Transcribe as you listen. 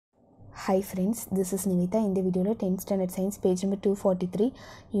Hi friends, this is Nivita. In the video 10th standard science page number 243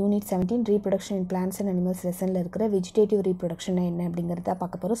 unit 17 reproduction in plants and animals lesson la irukra vegetative reproduction enna abingiradha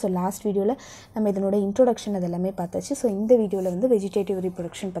paakaporom. So last video la nama idanoda introduction adellame paathachu. So இந்த வீடியோல வந்து vegetative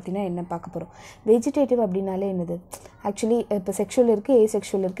reproduction பத்தினா என்ன பார்க்க போறோம். vegetative அப்படினாலே என்னது? actually இப்ப sexual இருக்கு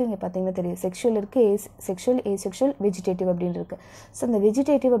asexual இருக்கு. இங்க பாத்தீங்கன்னா தெரியும் sexual இருக்கு sexual asexual vegetative அப்படினு இருக்கு. So இந்த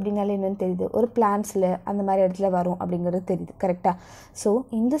vegetative அப்படினாலே என்னன்னு தெரியுது. ஒரு plantsல அந்த மாதிரி இடத்துல வரும் அப்படிங்கிறது தெரியுது. கரெக்ட்டா? So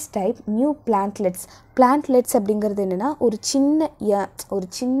in this type new plantlets அப்படிங்கிறது என்னன்னா ஒரு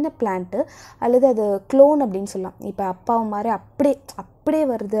சின்ன பிளான்ட் அல்லது அது க்ளோன் அப்படின்னு சொல்லலாம். இப்போ அப்பாவை மாதிரி அப்படியே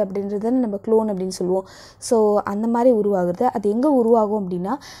வருது அப்படின்றத நம்ம க்ளோன் அப்படின்னு சொல்லுவோம். ஸோ அந்த மாதிரி உருவாகுது. அது எங்கே உருவாகும்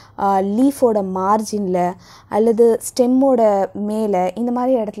அப்படின்னா லீஃபோட மார்ஜினில் அல்லது ஸ்டெம்மோட மேலே இந்த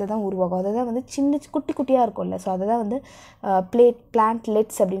மாதிரி இடத்துல தான் உருவாகும். அதை தான் வந்து சின்ன குட்டியாக இருக்கும்ல. ஸோ அதை தான் வந்து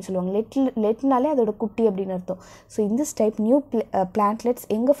பிளான்ட்லெட்ஸ் அப்படின்னு சொல்லுவாங்க. லெட்னாலே அதோட குட்டி அப்படின்னு அர்த்தம். ஸோ இந்த டைப் நியூ பிளான்ட்லெட்ஸ்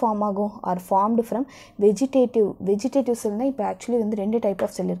எங்கே ஃபார்ம் ஆகும் ஆர் ஃபார்ம்டு ஃப்ரம் வெஜிடேட்டிவ் செல்னால் இப்போ ஆக்சுவலி வந்து 2 டைப்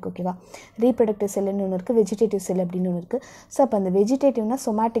ஆஃப் செல் இருக்குது. ஓகேவா? ரீப்ரொடக்டிவ் செல்லுன்னு ஒன்று இருக்குது, வெஜிடேட்டிவ் செல் அப்படின்னு ஒன்று இருக்குது. ஸோ அப்போ அந்த வெஜிடேட்டிவ்னா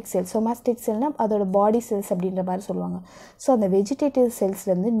சொமாட்டிக் செல்னால் அதோட பாடி செல்ஸ் அப்படின்ற மாதிரி சொல்லுவாங்க. ஸோ அந்த வெஜிடேட்டிவ்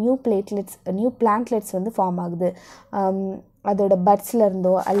செல்ஸ்லேருந்து நியூ பிளான்ட்லெட்ஸ் வந்து ஃபார்ம் ஆகுது. அதோட பட்ஸில்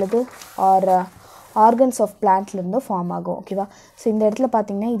இருந்தோ அல்லது ஆர்கன்ஸ் ஆஃப் பிளான்ட்லேருந்தோ ஃபார்ம் ஆகும். ஓகேவா? ஸோ இந்த இடத்துல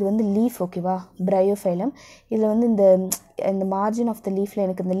பார்த்தீங்கன்னா இது வந்து லீஃப். ஓகேவா? பிரையோஃபைலம். இதில் வந்து இந்த மார்ஜின் ஆஃப் த லீஃபில்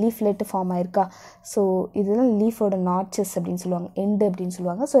எனக்கு இந்த லீஃப்லெட்டு ஃபார்ம் ஆயிருக்கா. ஸோ இதெல்லாம் லீஃபோட நாட்சஸ் அப்படின்னு சொல்லுவாங்க, எண்டு அப்படின்னு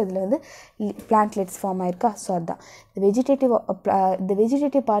சொல்லுவாங்க. ஸோ இதில் வந்து பிளான்ட்லெட்ஸ் ஃபார்ம் ஆயிருக்கா. ஸோ அதுதான் இந்த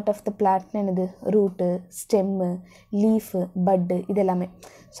வெஜிடேட்டிவ் பார்ட் ஆஃப் த பிளான்ட்னு என்னது? ரூட்டு, ஸ்டெம்மு, லீஃபு, பட்டு இதெல்லாமே.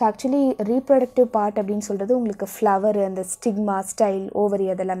 ஸோ ஆக்சுவலி ரீப்ரொடக்டிவ் பார்ட் அப்படின்னு சொல்கிறது உங்களுக்கு ஃப்ளவரு, அந்த ஸ்டிக்மா, ஸ்டைல், ஓவரி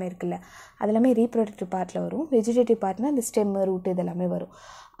அதெல்லாமே இருக்குல்ல, அதெல்லாமே ரீப்ரொடக்டிவ் பார்ட்டில் வரும். வெஜிடேட்டிவ் பார்ட்னால் இந்த ஸ்டெம்மு, ரூட்டு இதெல்லாமே வரும்.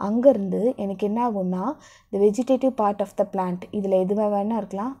 அங்கேருந்து எனக்கு என்ன ஆகும்னா இந்த vegetative part of the plant இதில் எதுவாக வேணா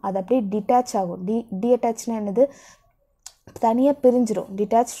இருக்கலாம், அது அப்படியே டிட்டாச் ஆகும். டிஅட்டாச்னா என்னது? தனியாக பிரிஞ்சிடும்.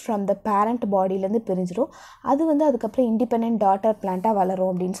 Detach from the parent பாடியிலேருந்து பிரிஞ்சிடும். அது வந்து அதுக்கப்புறம் இண்டிபெண்ட் டாட்டர் பிளான்ட்டாக வளரும்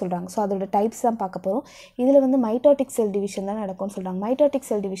அப்படின்னு சொல்கிறாங்க. ஸோ அதோட டைப்ஸ் தான் பார்க்க போகிறோம். இதில் வந்து மைட்டோட்டிக் செல் டிவிஷன் தான் நடக்கும்னு சொல்கிறாங்க. மைட்டோட்டிக்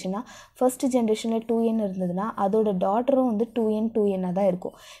செல் டிவிஷனா ஃபர்ஸ்ட் ஜென்ரேஷனில் 2n இருந்ததுன்னா அதோட டாட்டரும் வந்து 2n தான்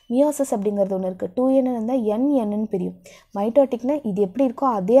இருக்கும். மியோசிஸ் அப்படிங்கிறது ஒன்று இருக்குது. 2n இருந்தால் nன்னு பிரியும். மைட்டோட்டிக்னா இது எப்படி இருக்கோ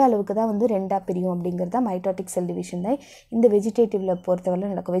அதே அளவுக்கு தான் வந்து 2ஆக பிரியும் அப்படிங்கிறது தான் மைட்டோட்டிக் செல் டிவிஷன் தான் இந்த வெஜிடேட்டிவில்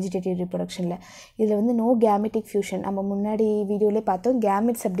பொறுத்தவரை நடக்கும். வெஜிடேட்டிவ் ரீப்ரொடக்ஷனில் இதில் வந்து நோ கேமெட்டிக் ஃபியூஷன். நம்ம முன்னாடி வீடியோவிலே பார்த்தோம்.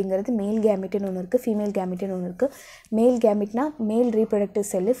 கேமெட்ஸ் அப்படிங்கிறது மேல் கேமெட்னு ஒன்று இருக்குது, ஃபீமேல் கேமெட்னு ஒன்று இருக்குது. மேல் கேமெட்னா மேல் reproductive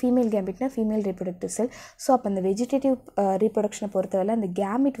cell, female கேமெட்னா female reproductive செல். ஸோ அப்போ அந்த வெஜிடேட்டிவ் ரீப்ரொடக்ஷனை பொறுத்தவரை அந்த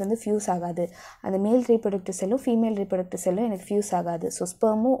கேமெட் வந்து ஃபியூஸ் ஆகாது. அந்த மேல் ரீப்ரொடக்டிவ் செல்லும் ஃபீமேல் ரீப்ரொடக்டிவ் செல்லும் எனக்கு ஃபியூஸ் ஆகாது. ஸோ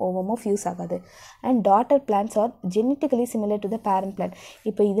ஸ்பெர்மும் ஓவமும் ஃபியூஸ் ஆகாது. And daughter plants R genetically similar to the parent plant.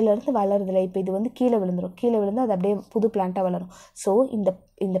 இப்போ இதிலேருந்து வளருதில்ல, இப்போ இது வந்து கீழே விழுந்து அது அப்படியே புது பிளான்ட்டாக வளரும். ஸோ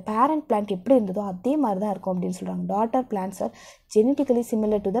இந்த பேரண்ட் பிளான்ட் எப்படி இருந்ததோ அதே மாதிரி தான் இருக்கும் அப்படின்னு சொல்கிறாங்க. Daughter plants R genetically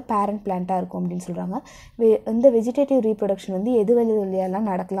similar to the parent பிளான்ட்டாக இருக்கும் அப்படின்னு சொல்கிறாங்க. இந்த வெஜிடேட்டிவ் ரீப்ரொடக்ஷன் வந்து எது வழியாலாம்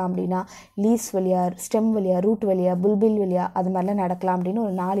நடக்கலாம் அப்படின்னா லீவ்ஸ் வழியா, ஸ்டெம் வழியா, ரூட் வழியா, புல்பில் வழியா அது மாதிரிலாம் நடக்கலாம் அப்படின்னு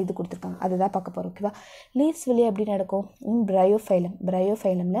ஒரு 4 இது கொடுத்துருக்காங்க. அதுதான் பார்க்க போகிறோம். ஓகேவா? லீவ்ஸ் வழியா எப்படி நடக்கும்?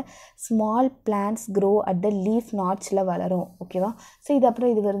 பிரையோஃபைலமில் small plants grow at the leaf நாட்ஸில் வளரும். ஓகேவா? ஸோ இது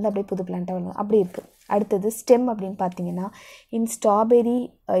அப்புறம் இது வந்து அப்படியே புது பிளான்ட்டாக வளரும். அப்படி இருக்குது. அடுத்தது ஸ்டெம் அப்படின்னு பார்த்தீங்கன்னா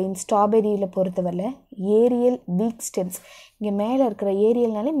ஸ்ட்ராபெரியில் பொறுத்தவரை ஏரியல் வீக் ஸ்டெம்ஸ். இங்கே மேலே இருக்கிற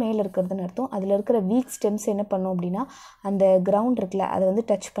ஏரியல்னாலே மேலே இருக்கிறதுன்னு அர்த்தம். அதில் இருக்கிற வீக் ஸ்டெம்ஸ் என்ன பண்ணும் அப்படின்னா அந்த கிரவுண்ட் இருக்குல்ல அதை வந்து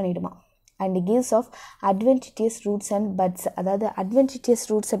touch பண்ணிவிடுமா. And gives of அட்வென்டிட்டியஸ் roots and puts. அதாவது அட்வென்டிட்டியஸ்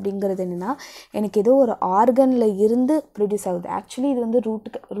ரூட்ஸ் அப்படிங்கிறது என்னென்னா எனக்கு ஏதோ ஒரு ஆர்கனில் இருந்து ப்ரொடியூஸ் ஆகுது. ஆக்சுவலி இது வந்து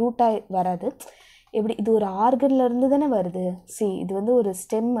ரூட்டாக வராது. எப்படி இது ஒரு ஆர்கனில் இருந்து தானே வருது. இது வந்து ஒரு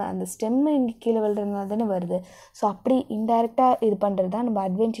அந்த ஸ்டெம்மு இங்கே கீழே விழுறதுனால தானே வருது. ஸோ அப்படி இன்டைரக்டாக இது பண்ணுறது தான் நம்ம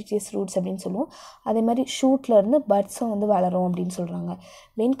அட்வென்டிட்டியஸ் ரூட்ஸ் அப்படின்னு சொல்லுவோம். அதே மாதிரி ஷூட்லேருந்து பட்ஸும் வந்து வளரும் அப்படின்னு சொல்கிறாங்க.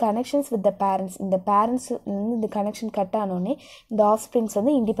 When connections with the parents, இந்த பேரண்ட்ஸ் வந்து இந்த கனெக்ஷன் கட் ஆனோடனே இந்த ஆஃப் ஸ்ப்ரிங்ஸ்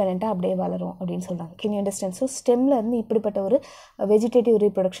வந்து இண்டிபெண்ட்டாக அப்படியே வளரும் அப்படின்னு சொல்கிறாங்க. Can you understand? ஸோ ஸ்டெம்மில் இருந்து இப்படிப்பட்ட ஒரு வெஜிடேட்டிவ்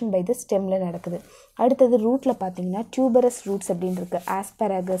ரீப்ரொடக்ஷன் பை த ஸ்டெம்மில் நடக்குது. அடுத்தது ரூட்டில் பார்த்தீங்கன்னா டியூபரஸ் ரூட்ஸ் அப்படின்னு இருக்குது.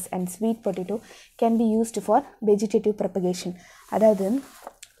 Asparagus and sweet potato can be used for vegetative propagation. அதாவது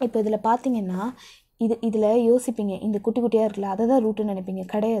இப்போ இதில் பார்த்தீங்கன்னா இதில் யோசிப்பீங்க இந்த குட்டியாக இருக்குல்ல அதை தான் ரூட்டுன்னு நினைப்பீங்க.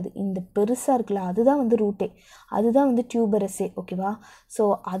 கிடையாது. இந்த பெருசாக இருக்குல்ல அதுதான் வந்து ரூட்டே, அதுதான் வந்து டியூபரஸே. ஓகேவா? ஸோ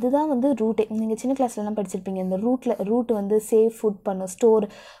அதுதான் வந்து ரூட்டே. நீங்கள் சின்ன கிளாஸ்லலாம் படிச்சிருப்பீங்க. இந்த ரூட் வந்து சேவ் ஃபுட் பண்ணும், ஸ்டோர்,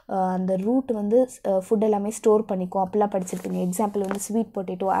 அந்த ரூட் வந்து ஃபுட் எல்லாமே ஸ்டோர் பண்ணிக்கும் அப்படிலாம் படிச்சிருப்பீங்க. எக்ஸாம்பிள் வந்து ஸ்வீட்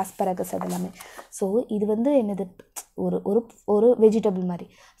பொட்டேட்டோ, ஆஸ்பராகஸ் அதெல்லாமே. ஸோ இது வந்து என்னது ஒரு ஒரு ஒரு வெஜிடபிள் மாதிரி.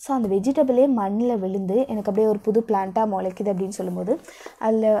 ஸோ அந்த வெஜிடபிளே மண்ணில் விழுந்து எனக்கு அப்படியே ஒரு புது பிளான்ட்டாக முளைக்குது அப்படின்னு சொல்லும்போது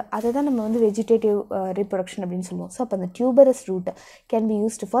அதை தான் நம்ம வந்து வெஜிடேட்டிவ் ரீப்ரொடக்ஷன் அப்படின்னு சொல்லுவோம். ஸோ அப்போ அந்த tuberous root can be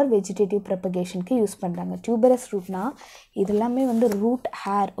used for vegetative ப்ரொபகேஷனுக்கு use பண்ணுறாங்க. டியூபரஸ் ரூட்னா இதெல்லாமே வந்து ரூட்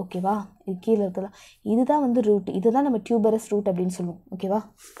ஹேர், ஓகேவா, இது கீழே இருக்கலாம், இதுதான் வந்து ரூட், இதுதான் நம்ம டியூபரஸ் ரூட் அப்படின்னு சொல்லுவோம், ஓகேவா.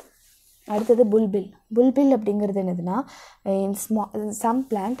 அடுத்தது புல்பில். புல்பில் அப்படிங்கிறது என்னதுன்னா, in some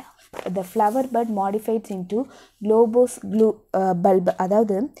plant the flower but மாடிஃபைட்ஸ் into குளோபோஸ் bulb.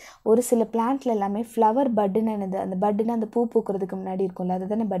 அதாவது ஒரு சில பிளான்ட்ல எல்லாமே ஃப்ளவர் பட்டுன்னு என்னது, அந்த பட்டுன்னு அந்த பூ பூக்கிறதுக்கு முன்னாடி இருக்கும்ல, அதை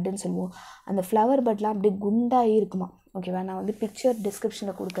தானே பட்டுன்னு சொல்லுவோம். அந்த ஃப்ளவர் பட்லாம் அப்படியே குண்டாகி இருக்குமா, ஓகேவா. நான் வந்து பிக்சர்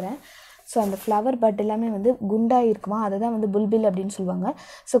டிஸ்கிரிப்ஷனில் கொடுக்குறேன். ஸோ அந்த ஃப்ளவர் பட் எல்லாமே வந்து குண்டாக இருக்குமா, அதை தான் வந்து புல்பில் அப்படின்னு சொல்லுவாங்க.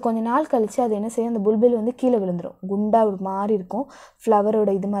 ஸோ கொஞ்சம் நாள் கழித்து அது என்ன செய்யும், அந்த புல்பில் வந்து கீழே விழுந்துடும். குண்டாக ஒரு மாதிரி இருக்கும், ஃப்ளவரோட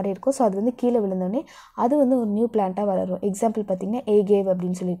இது மாதிரி இருக்கும். ஸோ அது வந்து கீழே விழுந்தோடனே அது வந்து ஒரு நியூ பிளான்ட்டாக வளரும். எக்ஸாம்பிள் பார்த்திங்கன்னா ஏகேவ்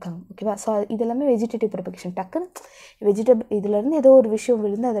அப்படின்னு சொல்லியிருக்காங்க, ஓகேவா. ஸோ இதெல்லாமே வெஜிடேட்டிவ் ப்ரொபகேஷன். டக்குன்னு வெஜிடபிள் இதுலேருந்து ஏதோ ஒரு விஷயம்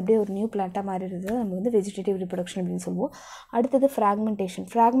விழுந்து அது அப்படியே ஒரு நியூ பிளான்ட்டாக மாறிடுறது நம்ம வந்து வெஜிடேட்டிவ் ரீப்ரொடக்ஷன் அப்படின்னு சொல்லுவோம். அடுத்தது ஃப்ராக்மெண்டேஷன்.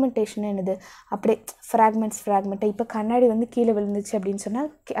 ஃப்ராக்மெண்டேஷன் என்னது, அப்படியே ஃப்ராக்மெண்ட்டாக இப்போ கண்ணாடி வந்து கீழே விழுந்துச்சு அப்படின்னு சொன்னால்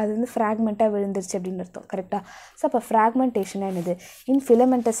அது வந்து ஃப்ராக்மெண்ட்டாக விழுந்துருச்சு அப்படின்னு அர்த்தம், கரெக்டாக. ஸோ அப்போ ஃப்ராக்மெண்டேஷன் என்னது, இன்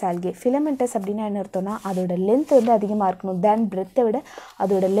ஃபிலமெண்டஸ் ஆல்கே. ஃபிலமெண்டஸ் அப்படின்னா என்ன அர்த்தம்னா அதோட லென்த் வந்து அதிகமாக இருக்கணும், தென் பிரெத்தை விட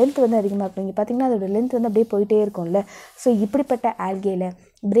அதோட லென்த் வந்து அதிகமாக இருக்கணும். இங்கே பார்த்தீங்கன்னா அதோட லென்த் வந்து அப்படியே போயிட்டே இருக்கும்ல. ஸோ இப்படிப்பட்ட ஆல்கேல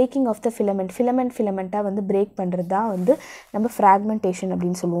பிரேக்கிங் ஆஃப் த ஃபிலமெண்ட்டாக வந்து பிரேக் பண்ணுறது தான் வந்து நம்ம ஃப்ராக்மெண்டேஷன்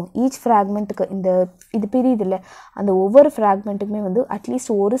அப்படின்னு சொல்லுவோம். ஈச் ஃப்ராக்மெண்ட்டுக்கு இது பிரியுது இல்லை, அந்த ஒவ்வொரு ஃப்ராக்மெண்ட்டுக்குமே வந்து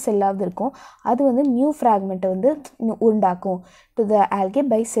அட்லீஸ்ட் ஒரு செல்லாவது இருக்கும். அது வந்து நியூ ஃப்ராக்மெண்ட்டை வந்து உண்டாக்கும் to the algae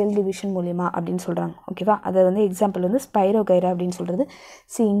by cell division மூலிமா அப்படின்னு சொல்கிறாங்க, ஓகேவா. அதை வந்து எக்ஸாம்பிள் வந்து ஸ்பைரோகைரா அப்படின்னு சொல்கிறது.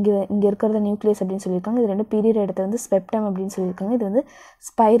 இங்கே இருக்கிறத நியூக்ளியஸ் அப்படின்னு சொல்லியிருக்காங்க. இது ரெண்டு பிரியிற இடத்த வந்து ஸ்பெப்டம் அப்படின்னு சொல்லியிருக்காங்க. இது வந்து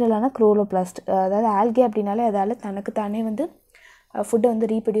ஸ்பைரலான குரோலோபிளாஸ்ட். அதாவது ஆல்கே அப்படின்னாலே அதால் தனக்கு தானே வந்து ஃபுட்டை வந்து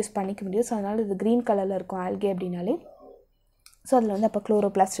ரீப்ரொடியூஸ் பண்ணிக்க முடியும். ஸோ அதனால் இது க்ரீன் கலரில் இருக்கும் ஆல்கே அப்படின்னாலே. ஸோ அதில் வந்து அப்போ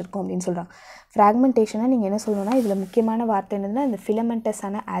குளோரோபிளாஸ்ட் இருக்கும் அப்படின்னு சொல்கிறாங்க. ஃப்ராக்மெண்டேஷனாக நீங்கள் என்ன சொல்லணும்னா இதில் முக்கியமான வார்த்தை என்னதுன்னா, இந்த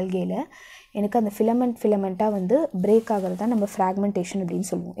ஃபிலமெண்டஸான ஆல்கேல எனக்கு அந்த ஃபிலமெண்ட்டாக வந்து பிரேக் ஆகிறது தான் நம்ம ஃப்ராக்மெண்டேஷன் அப்படின்னு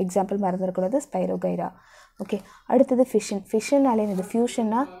சொல்லுவோம். எக்ஸாம்பிள் மறந்துடக்கூடாது, ஸ்பைரோகைரா. ஓகே, அடுத்தது ஃபிஷன்னாலே என்னது,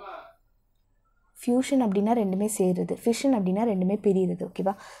 ஃபியூஷன் அப்படின்னா ரெண்டுமே சேருது, ஃபிஷன் அப்படின்னா ரெண்டுமே பிரியுது,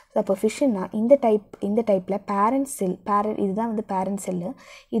 ஓகேவா. ஸோ அப்போ ஃபிஷன்னா இந்த டைப்பில் இதுதான் வந்து பேரண்ட் செல்லு.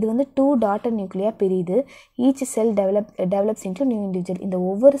 இது வந்து 2 டாட்டர் நியூக்ளியாக பிரியுது. ஈச் செல் டெவலப்ஸ் இன்ட்டு நியூ இண்டிவிஜுவல். இந்த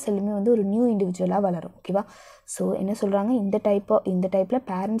ஒவ்வொரு செல்லுமே வந்து ஒரு நியூ இண்டிவிஜுவலாக வளரும், ஓகேவா. ஸோ என்ன சொல்கிறாங்க, இந்த டைப்பில்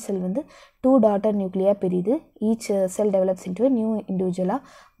பேரண்ட் செல் வந்து 2 டாட்டர் நியூக்ளியாக பிரியுது. ஈச் செல் டெவலப்ஸ் இன்ட்டு நியூ இண்டிவிஜுவலாக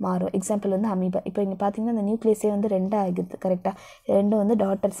மாறும். எக்ஸாம்பிள் வந்து அமீபா. இப்போ இங்கே பார்த்தீங்கன்னா அந்த நியூக்ளியஸே வந்து 2 ஆகிடுது, கரெக்டாக. 2 வந்து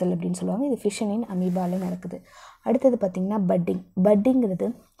டாட்டர் செல் அப்படின்னு சொல்லுவாங்க. இது ஃபிஷன் இன் அமீபாவில் நடக்குது. அடுத்தது பார்த்திங்கன்னா பட்டிங்கிறது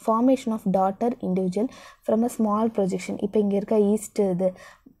formation of daughter individual from a small projection. இப்போ இங்கே இருக்க ஈஸ்ட் இது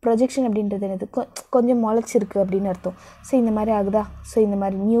ப்ரொஜெக்ஷன் அப்படின்றது என்னது, கொஞ்சம் முளைச்சிருக்கு அப்படின்னு அர்த்தம். ஸோ இந்த மாதிரி ஆகுதா, ஸோ இந்த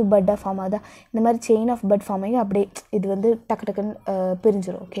மாதிரி நியூ பட்டாக ஃபார்ம் ஆகுதா, இந்த மாதிரி செயின் ஆஃப் பட் ஃபார்ம் ஆகி அப்படியே இது வந்து டக்குன்னு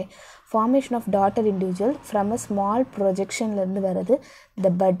பிரிஞ்சிடும், okay. Formation of daughter individual from a small ப்ரொஜெக்ஷன்லேருந்து வருது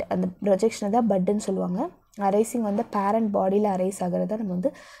த பட். அந்த ப்ரொஜெக்ஷனை தான் பட்டுன்னு சொல்லுவாங்க. அரைசிங் வந்து பேரண்ட் பாடியில் அரைஸ் ஆகிறத நம்ம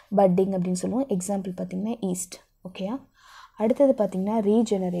வந்து பட்டிங் அப்படின்னு சொல்லுவோம். எக்ஸாம்பிள் பார்த்திங்கன்னா ஈஸ்ட், ஓகேயா. அடுத்தது பார்த்திங்கன்னா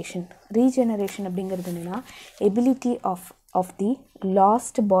ரீஜெனரேஷன் அப்படிங்கிறது என்னென்னா ability of the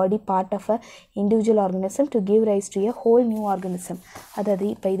last body part of a individual organism to give rice to a whole new organism. அதாவது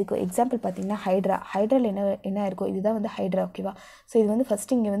இப்போ இதுக்கு எக்ஸாம்பிள் பார்த்திங்கன்னா ஹைட்ராவில் என்ன இருக்கும், இதுதான் வந்து ஹைட்ரா, ஓகேவா. ஸோ இது வந்து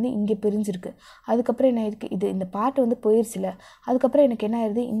ஃபஸ்ட்டு இங்கே பிரிஞ்சிருக்கு. அதுக்கப்புறம் என்ன இருக்குது, இந்த பார்ட் வந்து போயிடுச்சுல, அதுக்கப்புறம் எனக்கு என்ன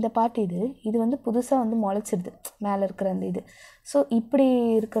ஆயிடுது, இந்த பார்ட் இது வந்து புதுசாக வந்து முளைச்சிடுது மேலே இருக்கிற அந்த இது. ஸோ இப்படி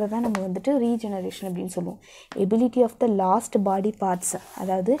இருக்கிறதா நம்ம வந்துட்டு ரீஜெனரேஷன் அப்படின்னு சொல்லுவோம். Ability of the last body parts,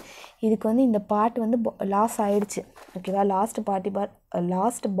 அதாவது இதுக்கு வந்து இந்த பார்ட் வந்து லாஸ் ஆகிடுச்சு, ஓகேவா. Last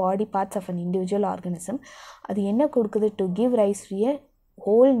body parts of an individual organism. அது என்ன கொடுக்குது, to give rice to a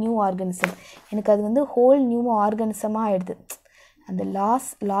whole new organism. எனக்கு அது வந்து ஹோல் நியூ ஆர்கனிசமாக ஆகிடுது. அந்த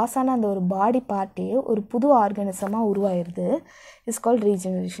லாஸான அந்த ஒரு பாடி பார்ட்டே ஒரு புது ஆர்கனிசமாக உருவாயிருது. Is called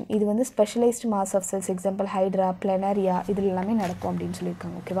regeneration. இது வந்து specialised mass of cells, example hydra, பிளனரியா, இதில் எல்லாமே நடக்கும் அப்படின்னு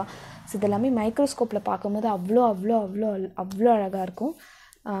சொல்லியிருக்காங்க, ஓகேவா. ஸோ இதெல்லாமே மைக்ரோஸ்கோப்பில் பார்க்கும்போது அவ்வளோ அழகாக இருக்கும்.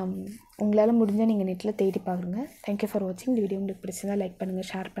 உங்களால் முடிஞ்சால் நீங்கள் நெட்டில் தேடி பாருங்கள். தேங்க்யூ ஃபார் வாட்சிங். இந்த வீடியோ உங்களுக்கு பிடிச்சிருந்தால் லைக் பண்ணுங்கள்,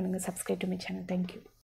 ஷேர் பண்ணுங்கள், subscribe to my channel. Thank you.